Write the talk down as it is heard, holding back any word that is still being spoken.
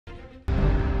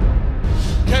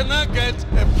Can I get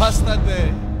a pastor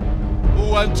there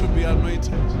who wants to be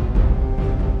anointed?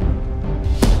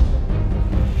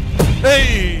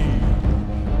 Hey!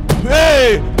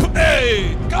 Hey!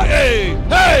 Hey! Hey!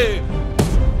 Hey!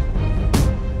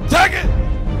 Take it!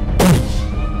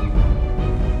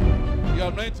 You're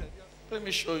anointed. Let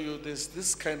me show you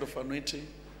this kind of anointing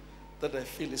that I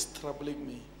feel is troubling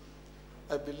me.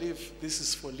 I believe this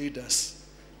is for leaders.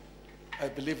 I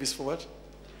believe it's for what?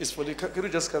 It's for leaders. Can you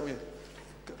just come here?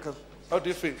 Come. How do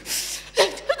you feel?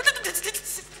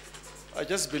 I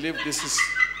just believe this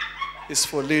is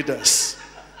for leaders.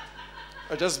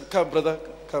 I just come, brother.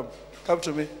 Come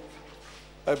to me.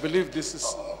 I believe this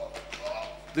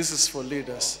is for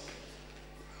leaders.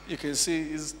 You can see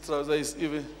his trouser is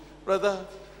even. Brother,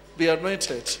 be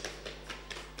anointed.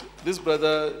 This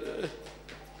brother,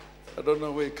 I don't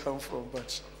know where he come from,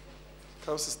 but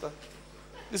come, sister.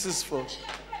 This is for.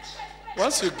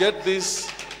 Once you get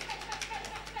this,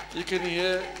 you can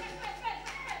hear.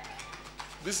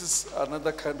 This is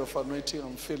another kind of anointing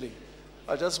I'm feeling.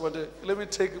 I just want to, let me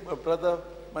take my brother,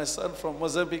 my son from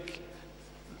Mozambique.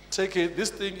 Take it. This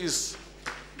thing is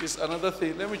another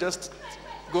thing. Let me just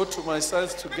go to my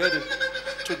sons to get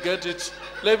it.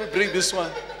 Let me bring this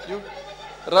one. You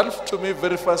run to me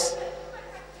very fast.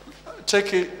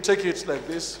 Take it like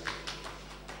this.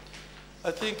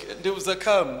 I think there was a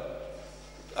calm.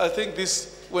 I think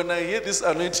this, when I hear this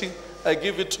anointing, I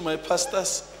give it to my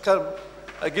pastors. Come,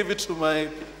 I give it to my,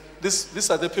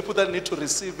 these are the people that need to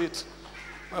receive it.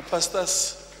 My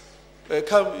pastors,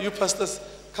 come, you pastors,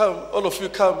 come, all of you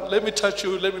come. Let me touch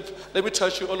you, let me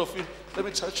touch you, all of you. Let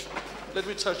me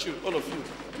touch you, all of you.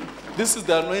 This is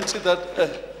the anointing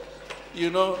that,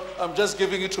 I'm just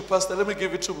giving it to pastor. Let me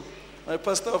give it to my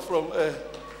pastor from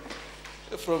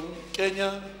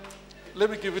Kenya. Let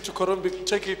me give it to Korombi.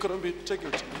 Take it, Korombi, take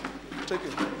it.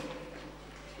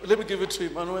 Let me give it to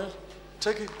Emmanuel.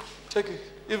 Take it.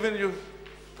 Even you.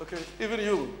 Okay, even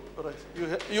you. All right.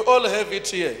 You all have it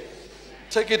here.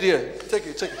 Take it here. Take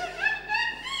it.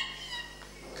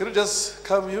 Can you just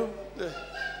come you? Yeah.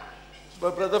 My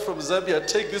brother from Zambia,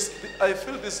 take this. I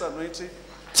feel this anointing.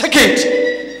 Take it.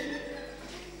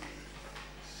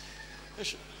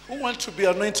 Who wants to be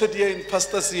anointed here in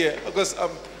pastors here? Because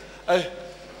I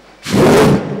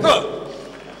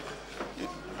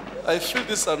feel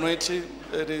this anointing.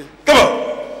 Come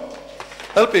on.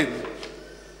 Help him.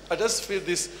 I just feel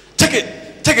this. Take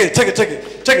it.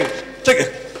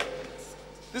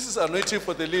 This is anointing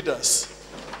for the leaders.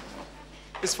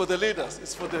 It's for the leaders.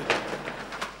 It's for the.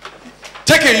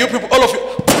 Take it, you people, all of you.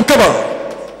 Come on.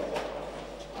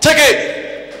 Take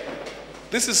it.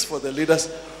 This is for the leaders.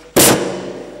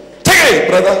 Take it,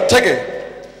 brother. Take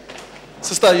it.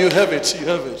 Sister, you have it.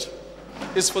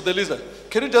 It's for the leader.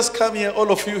 Can you just come here,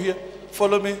 all of you here?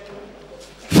 Follow me.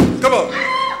 Come on.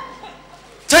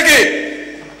 Take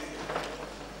it.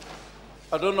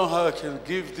 I don't know how I can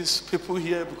give these people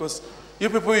here because you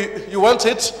people, you want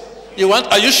it?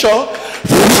 Are you sure?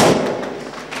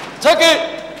 Take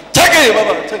it,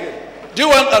 Baba, take it. Do you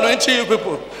want anointing, you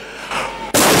people?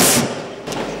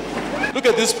 Look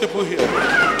at these people here.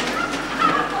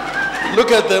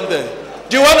 Look at them there.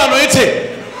 Do you want anointing?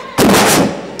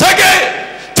 Take it.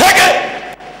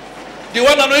 Do you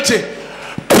want anointing?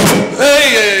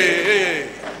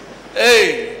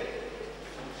 Hey.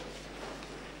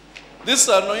 This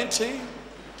anointing,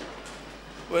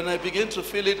 when I begin to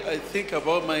feel it, I think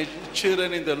about my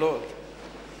children in the Lord.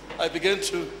 I begin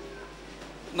to,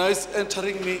 now it's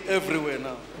entering me everywhere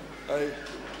now.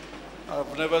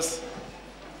 I've never, this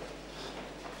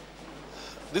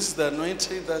is the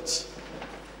anointing that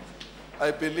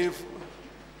I believe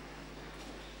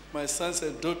my sons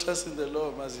and daughters in the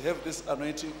Lord must have this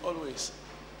anointing always.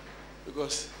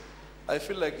 Because I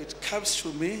feel like it comes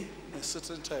to me in a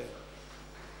certain time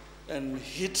and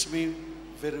hits me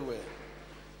very well.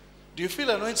 Do you feel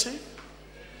anointing?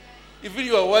 Even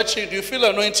you are watching, do you feel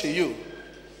anointing? You?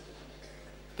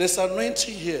 There's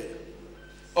anointing here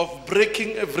of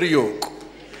breaking every yoke.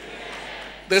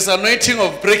 There's anointing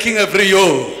of breaking every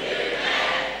yoke.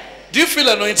 Do you feel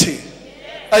anointing?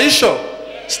 Are you sure?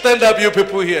 Stand up, you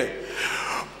people here.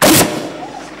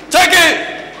 Take it!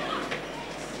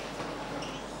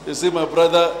 You see my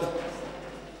brother?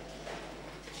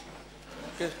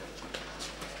 Okay.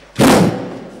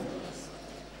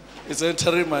 It's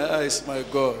entering my eyes, my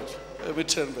God. Let me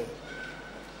turn back.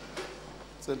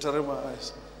 It's entering my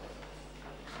eyes.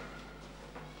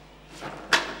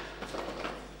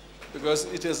 Because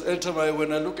it has entered my,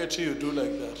 when I look at you, you do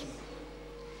like that.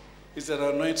 It's an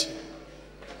anointing.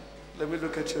 Let me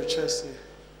look at your chest here.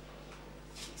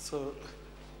 So,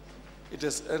 it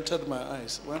has entered my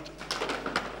eyes.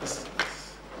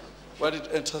 When it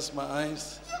enters my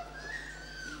eyes,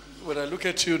 when I look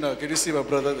at you now, can you see my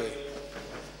brother there?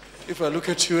 If I look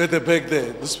at you at the back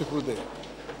there, those people there,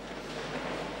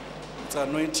 it's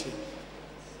anointing.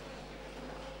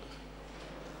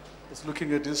 It's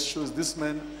looking at these shoes. This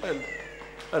man,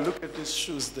 I look at these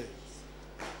shoes there.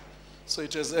 So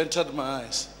it has entered my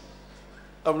eyes.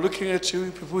 I'm looking at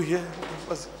you people here.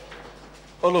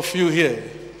 All of you here.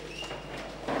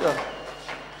 Yeah.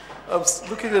 I'm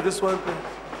looking at this one there.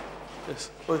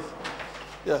 Yes. Oh,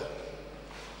 yeah.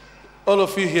 All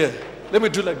of you here. Let me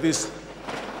do like this.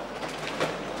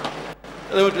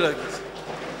 Let me do like this.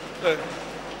 Right.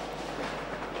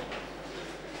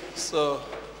 So,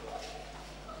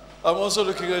 I'm also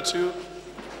looking at you.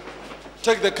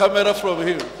 Take the camera from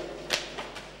him.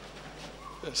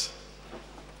 Yes.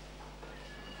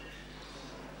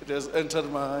 It has entered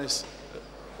my eyes.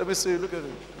 Let me see. Look at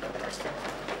it.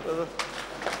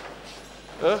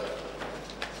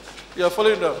 You are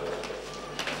falling down.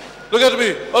 Look at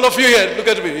me. All of you here. Look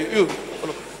at me. You. All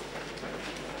of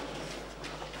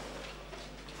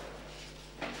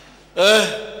you.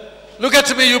 Look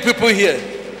at me, you people here.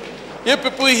 You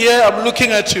people here, I'm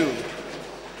looking at you.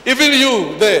 Even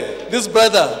you there, this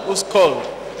brother who's called.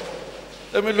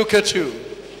 Let me look at you.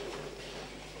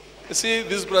 You see,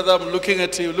 this brother, I'm looking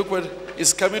at you. Look what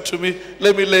is coming to me.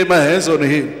 Let me lay my hands on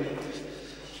him.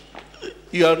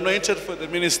 You are anointed for the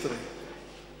ministry.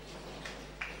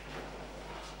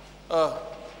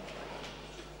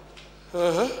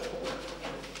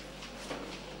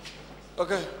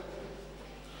 Okay.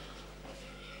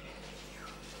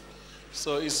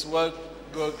 So it's what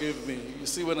God gave me. You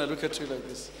see, when I look at you like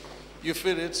this, you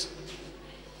feel it?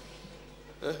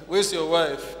 Where's your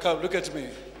wife? Come, look at me.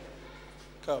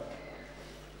 Come.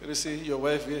 Can you see your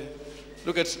wife here?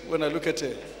 Look at, when I look at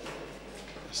her.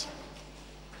 Yes.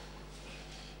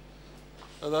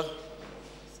 Other?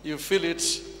 You feel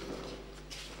it?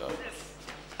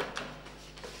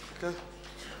 Okay.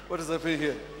 What is happening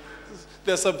here?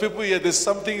 There are some people here, there's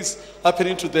something is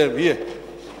happening to them here.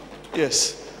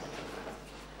 Yes.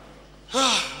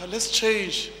 Let's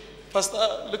change. Pastor,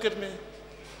 look at me.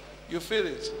 You feel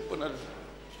it?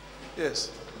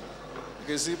 Yes. You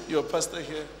can see your pastor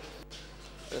here.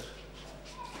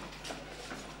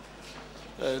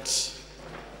 It's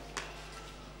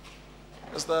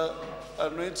the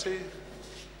anointing.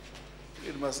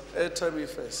 It must enter me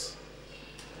first.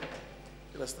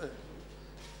 You understand?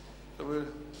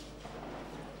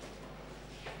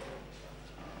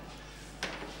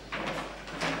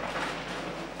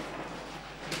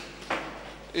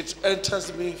 It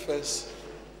enters me first.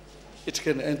 It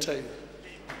can enter you.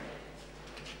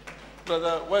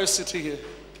 Brother, why are you sitting here?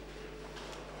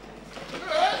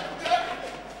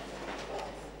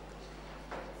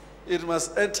 It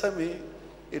must enter me.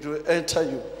 It will enter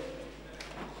you.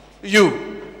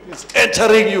 You. It's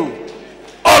entering you.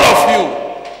 All of you.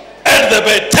 At the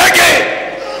bed. Take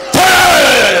it. Take it.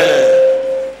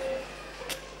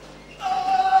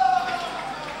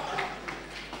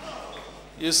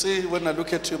 You see, when I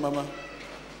look at you, Mama,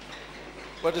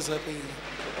 what is happening?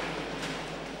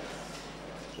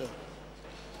 Yeah.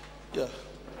 Yeah.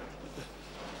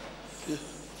 Yeah.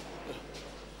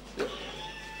 Yeah.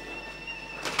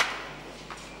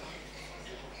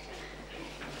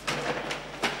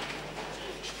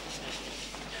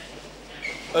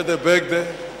 At the back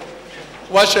there.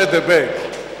 Watch at the back.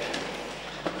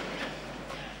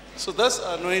 So that's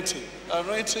anointing.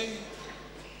 Anointing,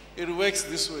 it works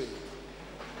this way.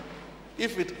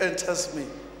 If it enters me,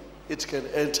 it can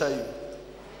enter you.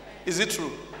 Is it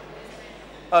true?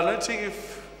 Anointing,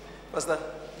 if, Pastor,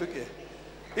 look here.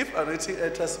 If anointing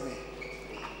enters me,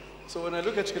 so when I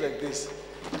look at you like this,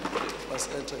 it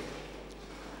must enter you.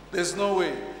 There's no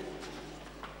way.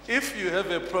 If you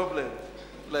have a problem,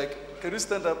 like, can you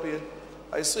stand up here?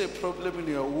 I saw a problem in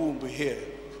your womb here.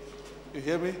 You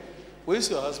hear me? Where's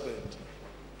your husband?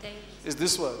 Is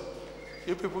this one?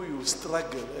 You people, you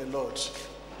struggle a lot.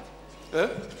 Eh?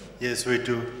 Yes, we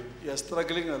do. You are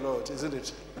struggling a lot, isn't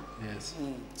it? Yes.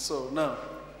 So now,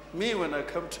 me, when I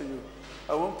come to you,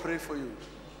 I won't pray for you.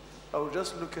 I will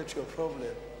just look at your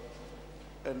problem.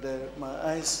 And my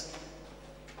eyes,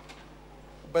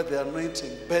 by the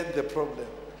anointing, bend the problem.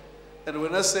 And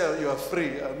when I say you are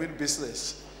free, I mean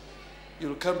business.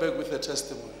 You'll come back with a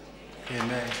testimony.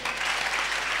 Amen.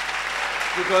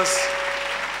 Because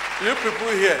you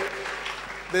people here,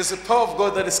 there's a power of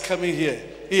God that is coming here.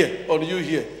 Here, on you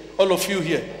here. All of you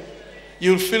here.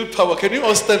 You'll feel power. Can you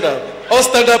all stand up? All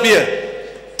stand up here.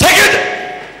 Take it!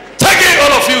 Take it,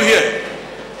 all of you here.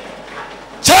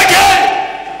 Take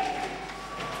it!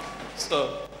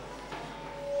 So,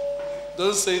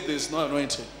 don't say there's no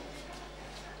anointing.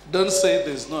 Don't say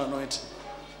there's no anointing.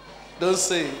 Don't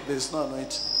say there's no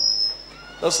anointing.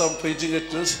 That's why I'm pointing at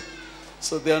this.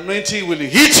 So the anointing will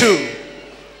hit you.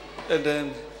 And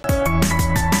then